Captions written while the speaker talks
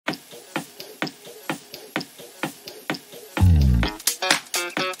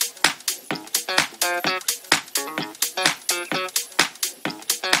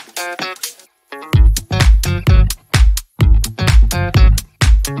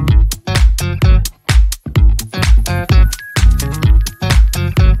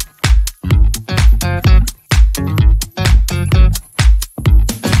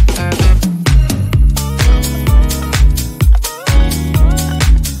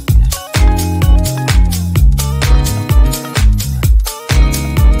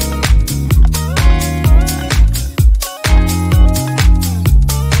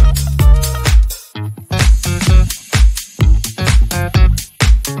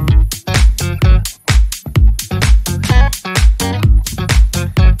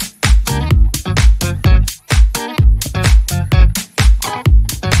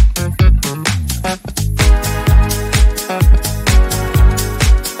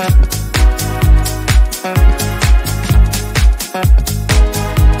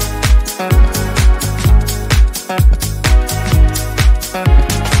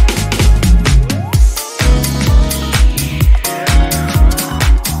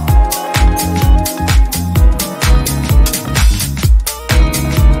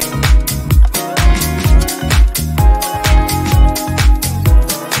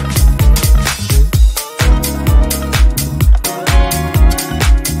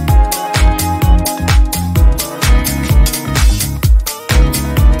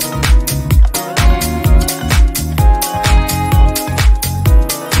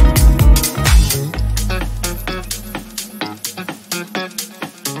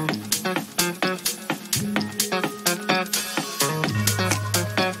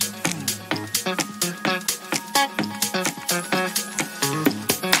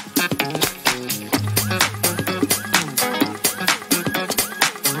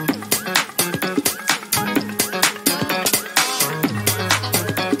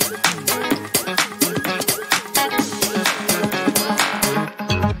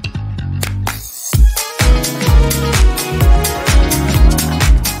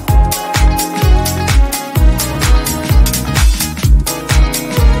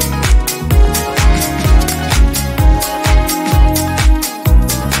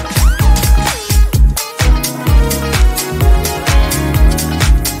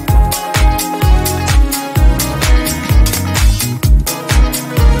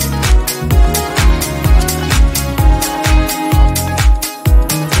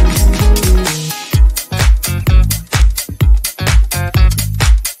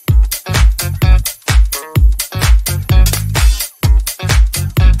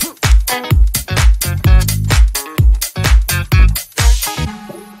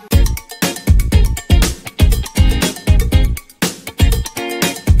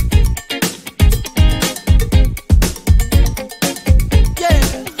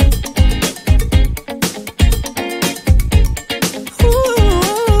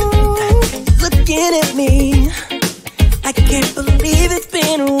Baby, it's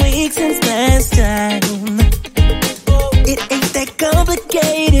been a week since last time. It ain't that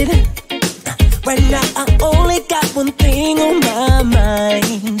complicated. Right now I only got one thing on my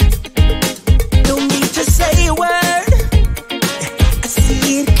mind. Don't need to say a word. I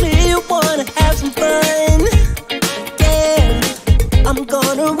see it clear, wanna have some fun. Yeah, I'm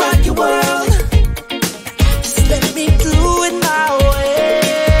gonna rock your world. Just let me do it my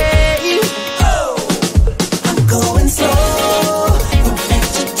way. Oh, I'm going slow. From head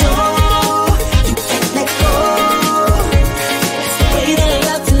to toe, you can't let go. It's the way that I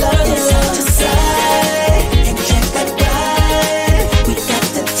love to love you. Side to side, and check that ride. We got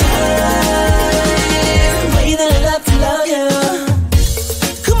the time. It's the way that I love to love you.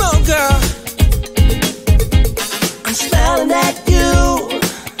 Come on, girl. I'm smiling at you.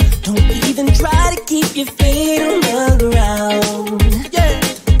 Don't even try to keep your feet on the ground. Yeah.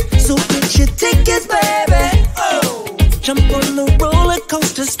 So get your tickets, baby. Oh. Jump on the roller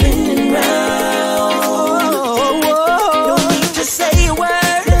coaster spinning round. No need to say a word.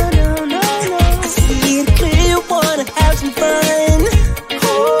 I see it clear, wanna have some fun.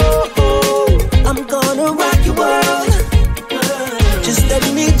 Ooh, I'm gonna rock your world. Just let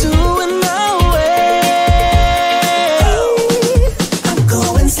me do it my way. I'm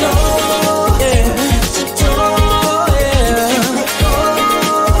going slow. Yeah. To toe, yeah. You can't let go.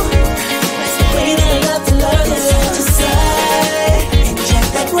 That's the way that I love to love you. Side to side, and check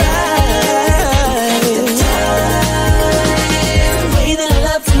that ride. The time. The way that I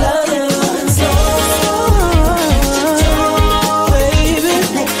love to love you. Going slow. To toe, baby.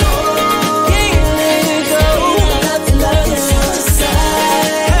 Let go. Can't let go. The way that I love to love you. Side to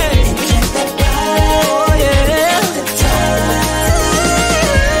side, and check that ride. Oh yeah. The time.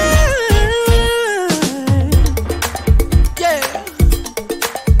 Yeah.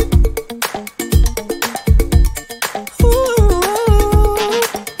 Ooh.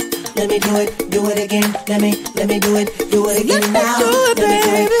 Let me do it again. Let me do it again now. do it,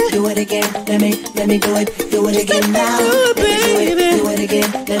 baby. Do it again. Let me do it again now. do it, baby. Do it again.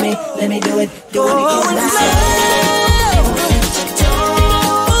 Let me do it again now.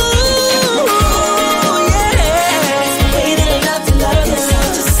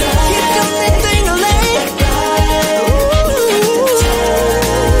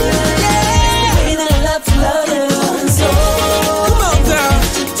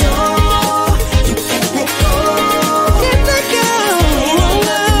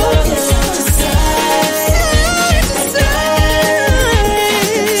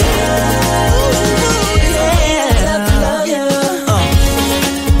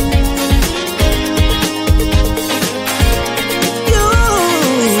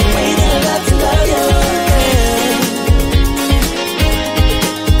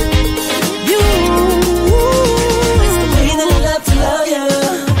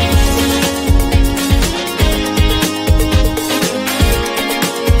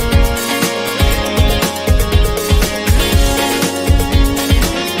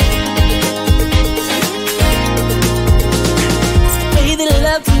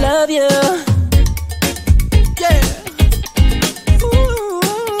 Love you.